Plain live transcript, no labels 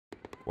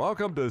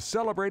Welcome to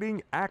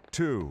Celebrating Act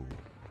Two.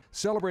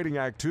 Celebrating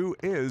Act Two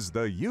is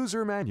the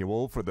user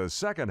manual for the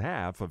second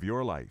half of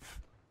your life.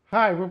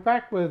 Hi, we're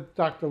back with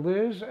Dr.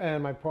 Liz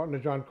and my partner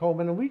John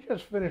Coleman, and we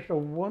just finished a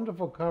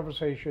wonderful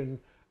conversation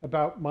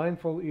about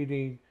mindful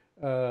eating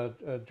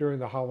during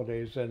the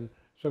holidays and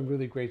some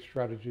really great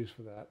strategies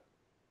for that.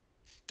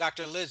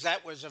 Dr. Liz,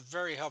 that was a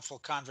very helpful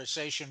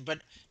conversation.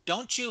 But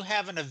don't you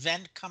have an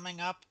event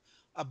coming up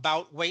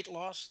about weight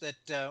loss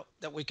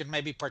that we can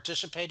maybe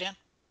participate in?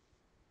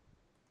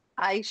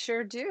 I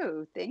sure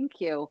do.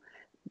 Thank you.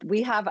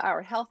 We have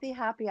our healthy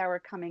happy hour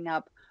coming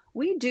up.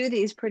 We do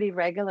these pretty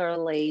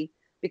regularly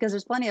because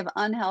there's plenty of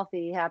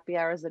unhealthy happy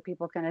hours that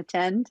people can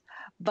attend,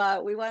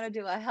 but we want to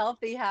do a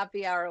healthy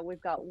happy hour.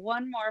 We've got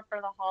one more for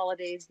the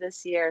holidays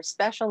this year,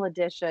 special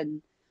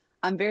edition.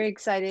 I'm very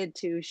excited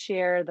to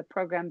share the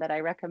program that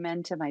I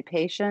recommend to my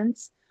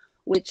patients,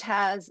 which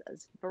has a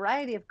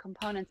variety of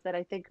components that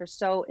I think are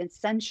so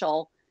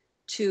essential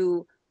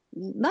to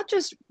not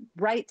just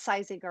right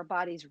sizing our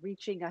bodies,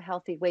 reaching a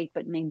healthy weight,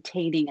 but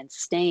maintaining and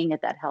staying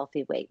at that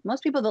healthy weight.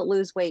 Most people that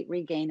lose weight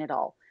regain it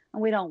all,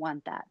 and we don't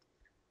want that,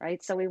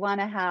 right? So we want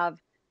to have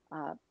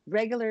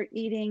regular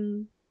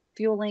eating,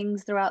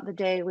 fuelings throughout the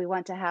day. We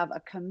want to have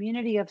a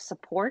community of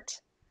support.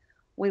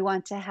 We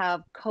want to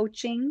have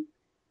coaching,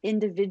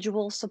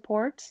 individual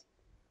support,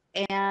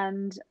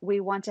 and we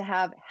want to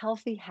have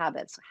healthy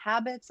habits,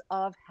 habits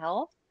of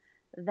health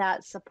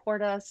that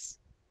support us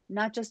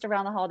not just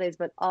around the holidays,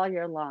 but all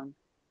year long.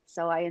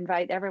 So I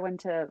invite everyone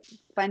to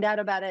find out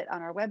about it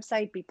on our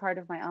website, be part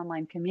of my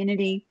online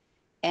community,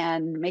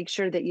 and make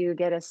sure that you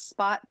get a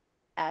spot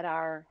at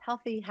our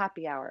healthy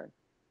happy hour.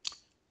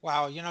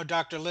 Wow,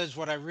 Dr. Liz,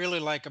 what I really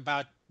like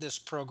about this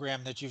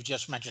program that you've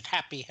just mentioned,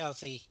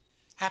 healthy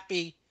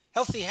happy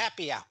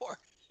hour,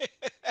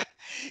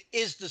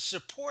 is the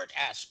support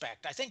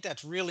aspect. I think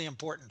that's really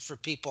important for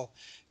people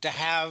to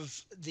have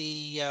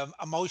the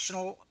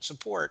emotional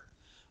support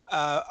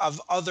of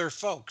other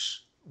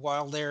folks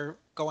while they're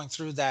going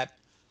through that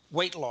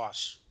weight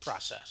loss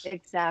process.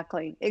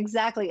 Exactly,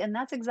 exactly. And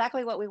that's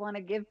exactly what we want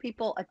to give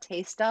people a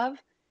taste of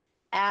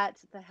at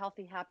the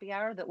Healthy Happy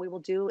Hour that we will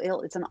do.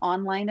 It's an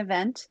online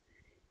event,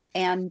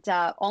 and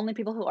only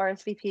people who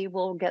RSVP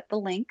will get the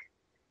link.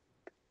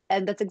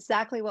 And that's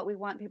exactly what we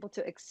want people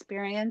to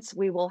experience.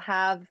 We will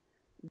have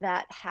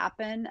that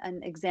happen,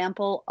 an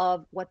example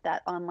of what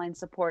that online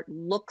support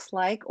looks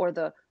like, or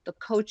the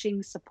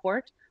coaching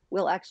support.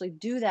 We'll actually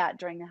do that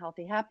during the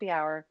Healthy Happy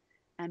Hour,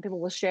 and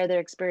people will share their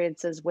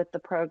experiences with the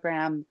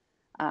program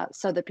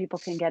so that people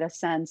can get a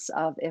sense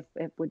of if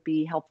it would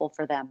be helpful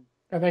for them.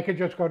 And they could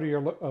just go to your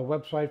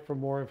website for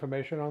more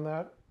information on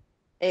that?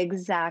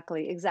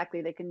 Exactly,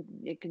 exactly.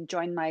 You can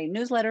join my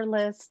newsletter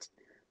list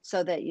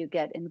so that you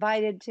get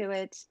invited to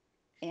it,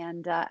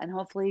 and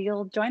hopefully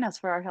you'll join us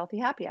for our Healthy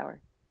Happy Hour.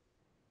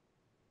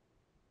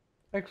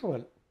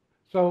 Excellent.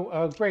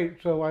 So great.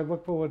 So I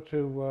look forward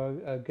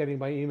to getting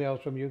my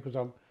emails from you because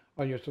I'm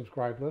on your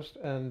subscribe list.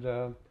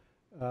 And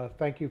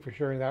thank you for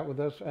sharing that with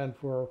us and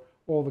for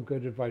all the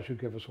good advice you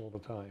give us all the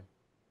time.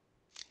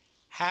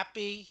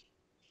 Healthy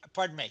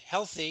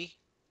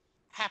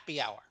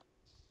happy hour.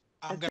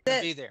 I'm going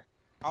That's to it. be there.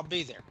 I'll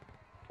be there.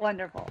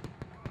 Wonderful.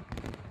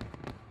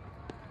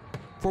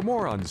 For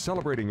more on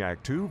Celebrating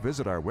Act Two,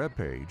 visit our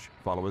webpage,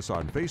 follow us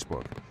on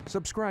Facebook,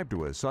 subscribe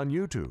to us on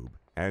YouTube,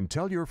 and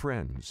tell your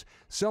friends.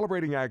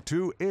 Celebrating Act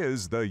Two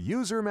is the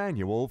user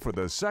manual for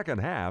the second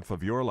half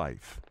of your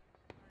life.